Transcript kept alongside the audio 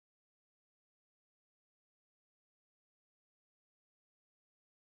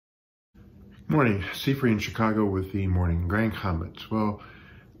Morning, Seafree in Chicago with the morning grain comments. Well,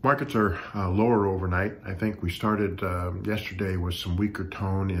 markets are lower overnight. I think we started yesterday with some weaker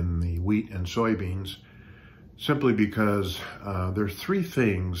tone in the wheat and soybeans, simply because there are three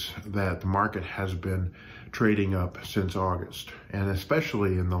things that the market has been trading up since August, and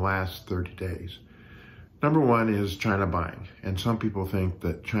especially in the last 30 days. Number one is China buying, and some people think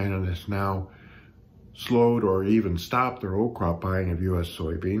that China has now slowed or even stopped their old crop buying of U.S.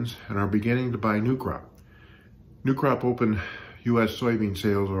 soybeans and are beginning to buy new crop. New crop open U.S. soybean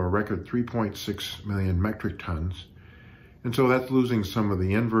sales are a record 3.6 million metric tons. And so that's losing some of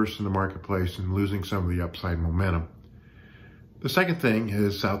the inverse in the marketplace and losing some of the upside momentum. The second thing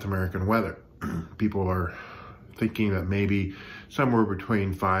is South American weather. People are thinking that maybe somewhere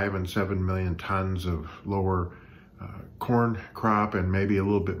between 5 and 7 million tons of lower corn crop and maybe a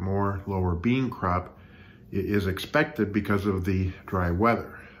little bit more lower bean crop is expected because of the dry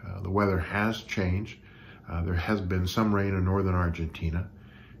weather. The weather has changed. There has been some rain in northern Argentina,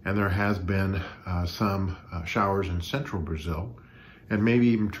 and there has been some showers in central Brazil, and maybe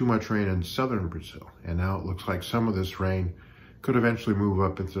even too much rain in southern Brazil. And now it looks like some of this rain could eventually move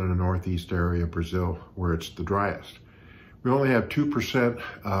up into the northeast area of Brazil where it's the driest. We only have 2%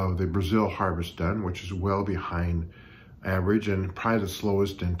 of the Brazil harvest done, which is well behind average and probably the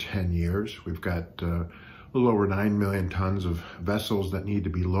slowest in 10 years. We've got a little over 9 million tons of vessels that need to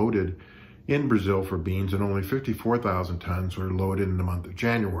be loaded in Brazil for beans, and only 54,000 tons were loaded in the month of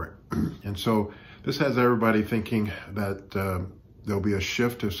January. And so this has everybody thinking that there'll be a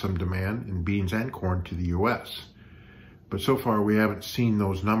shift of some demand in beans and corn to the U.S. But so far we haven't seen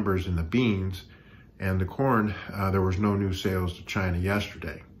those numbers in the beans, and the corn, there was no new sales to China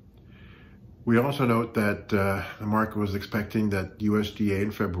yesterday. We also note that the market was expecting that USDA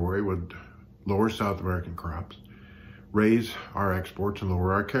in February would lower South American crops, raise our exports, and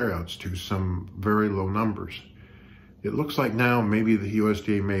lower our carryouts to some very low numbers. It looks like now maybe the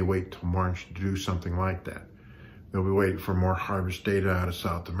USDA may wait till March to do something like that. They'll be waiting for more harvest data out of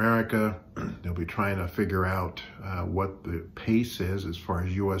South America. They'll be trying to figure out what the pace is as far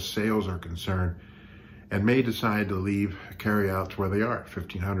as U.S. sales are concerned, and may decide to leave carryouts where they are,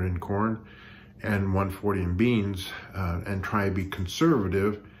 1,500 in corn and 140 in beans, and try to be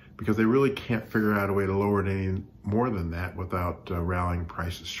conservative, because they really can't figure out a way to lower it any more than that without rallying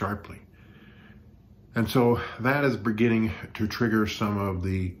prices sharply. And so that is beginning to trigger some of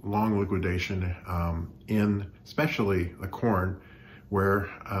the long liquidation in especially the corn, where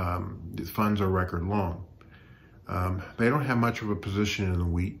the funds are record long. They don't have much of a position in the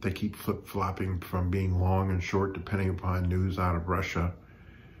wheat. They keep flip-flopping from being long and short depending upon news out of Russia.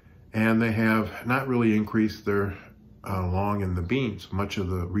 And they have not really increased their long in the beans. Much of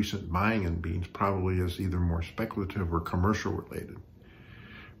the recent buying in beans probably is either more speculative or commercial related.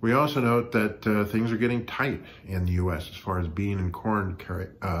 We also note that things are getting tight in the U.S. as far as bean and corn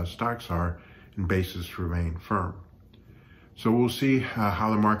stocks are, and bases remain firm. So we'll see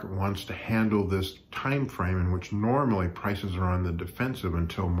how the market wants to handle this time frame in which normally prices are on the defensive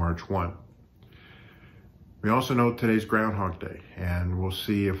until March 1. We also note today's Groundhog Day, and we'll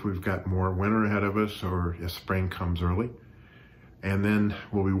see if we've got more winter ahead of us or if spring comes early. And then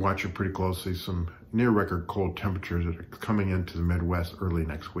we'll be watching pretty closely some near record cold temperatures that are coming into the Midwest early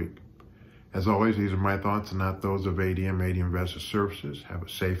next week. As always, these are my thoughts and not those of ADM Investor Services. Have a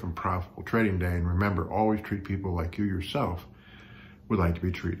safe and profitable trading day, and remember, always treat people like you yourself would like to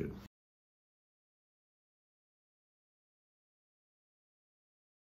be treated.